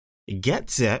Get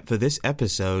set for this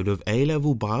episode of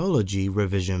A-Level Biology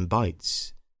Revision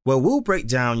Bites, where we'll break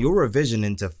down your revision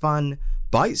into fun,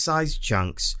 bite-sized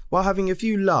chunks while having a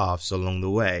few laughs along the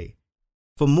way.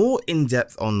 For more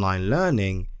in-depth online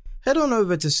learning, head on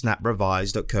over to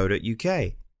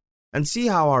snaprevise.co.uk and see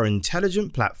how our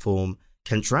intelligent platform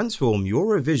can transform your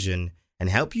revision and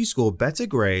help you score better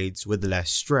grades with less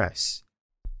stress.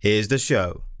 Here's the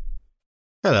show.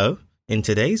 Hello. In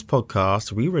today's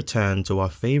podcast, we return to our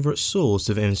favourite source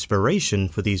of inspiration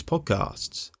for these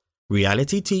podcasts,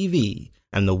 reality TV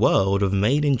and the world of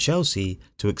Made in Chelsea,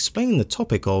 to explain the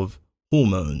topic of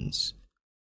hormones.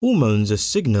 Hormones are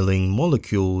signalling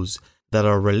molecules that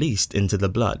are released into the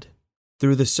blood.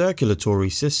 Through the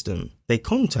circulatory system, they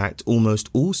contact almost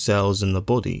all cells in the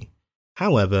body.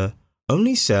 However,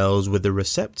 only cells with the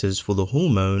receptors for the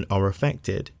hormone are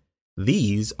affected.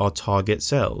 These are target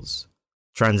cells.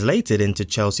 Translated into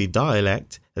Chelsea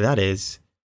dialect, that is,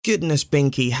 "Goodness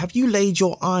Binky, have you laid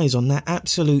your eyes on that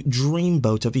absolute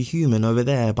dreamboat of a human over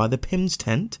there by the Pim's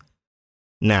tent?"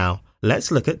 Now,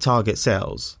 let's look at target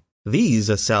cells. These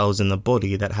are cells in the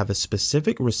body that have a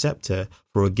specific receptor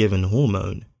for a given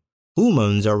hormone.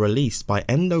 Hormones are released by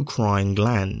endocrine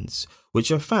glands, which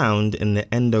are found in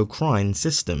the endocrine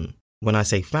system. When I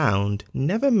say found,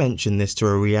 never mention this to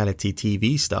a reality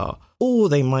TV star, or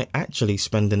they might actually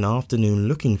spend an afternoon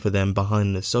looking for them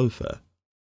behind the sofa.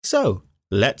 So,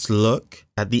 let's look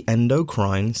at the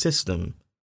endocrine system.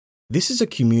 This is a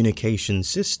communication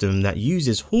system that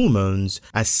uses hormones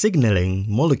as signaling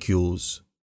molecules.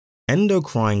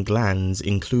 Endocrine glands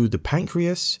include the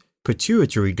pancreas,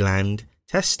 pituitary gland,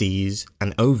 testes,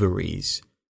 and ovaries.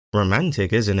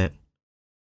 Romantic, isn't it?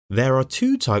 There are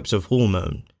two types of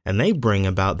hormone, and they bring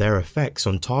about their effects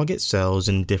on target cells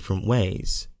in different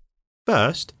ways.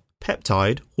 First,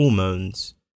 peptide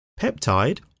hormones.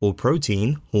 Peptide, or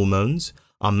protein, hormones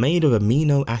are made of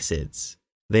amino acids.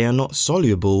 They are not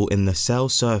soluble in the cell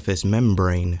surface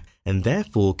membrane and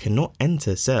therefore cannot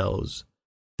enter cells.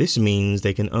 This means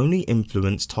they can only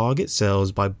influence target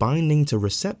cells by binding to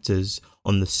receptors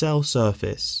on the cell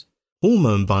surface.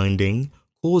 Hormone binding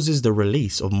causes the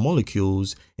release of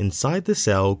molecules inside the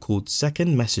cell called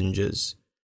second messengers.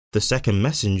 The second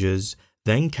messengers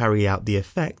then carry out the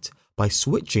effect by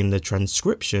switching the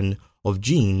transcription of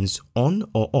genes on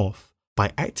or off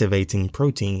by activating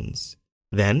proteins.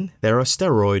 Then there are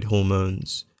steroid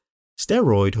hormones.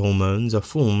 Steroid hormones are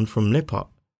formed from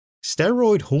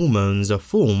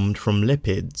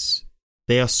lipids.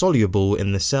 They are soluble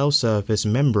in the cell surface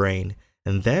membrane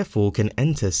and therefore can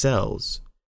enter cells.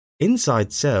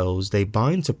 Inside cells, they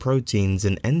bind to proteins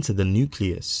and enter the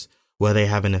nucleus, where they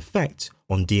have an effect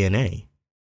on DNA.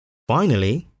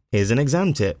 Finally, here's an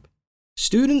exam tip.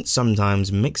 Students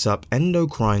sometimes mix up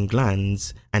endocrine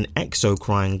glands and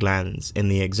exocrine glands in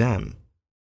the exam.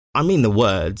 I mean the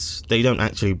words, they don't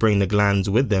actually bring the glands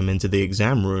with them into the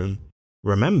exam room.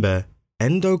 Remember,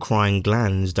 endocrine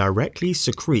glands directly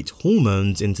secrete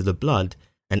hormones into the blood,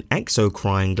 and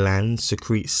exocrine glands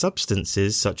secrete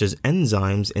substances such as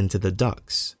enzymes into the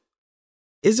ducts.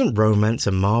 Isn't romance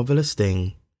a marvelous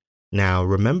thing? Now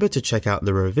remember to check out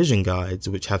the revision guides,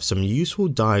 which have some useful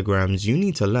diagrams you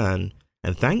need to learn,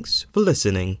 and thanks for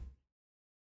listening.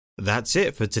 That's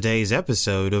it for today's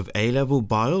episode of A-Level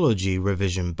Biology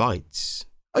Revision Bites.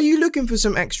 Are you looking for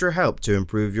some extra help to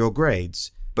improve your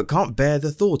grades, but can't bear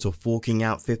the thought of forking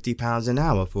out £50 an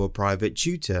hour for a private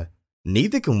tutor?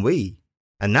 Neither can we.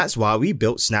 And that's why we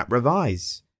built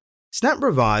SnapRevise.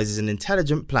 SnapRevise is an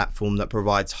intelligent platform that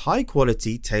provides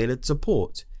high-quality, tailored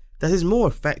support that is more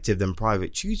effective than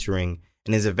private tutoring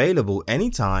and is available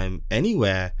anytime,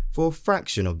 anywhere for a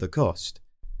fraction of the cost.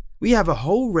 We have a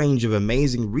whole range of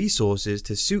amazing resources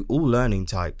to suit all learning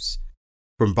types,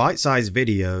 from bite-sized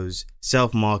videos,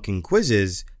 self-marking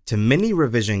quizzes, to mini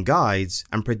revision guides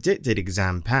and predicted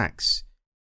exam packs.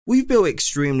 We've built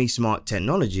extremely smart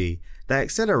technology that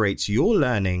accelerates your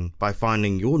learning by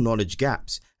finding your knowledge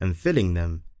gaps and filling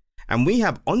them. And we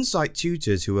have on-site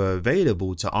tutors who are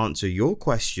available to answer your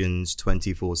questions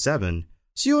 24/7,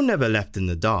 so you're never left in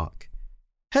the dark.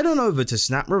 Head on over to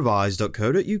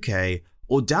snaprevise.co.uk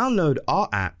or download our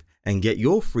app and get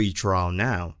your free trial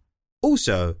now.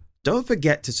 Also, don't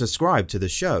forget to subscribe to the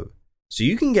show so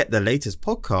you can get the latest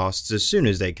podcasts as soon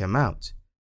as they come out.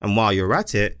 And while you're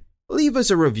at it, leave us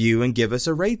a review and give us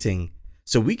a rating,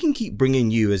 so we can keep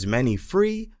bringing you as many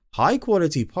free,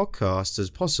 high-quality podcasts as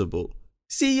possible.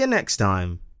 See you next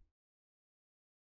time.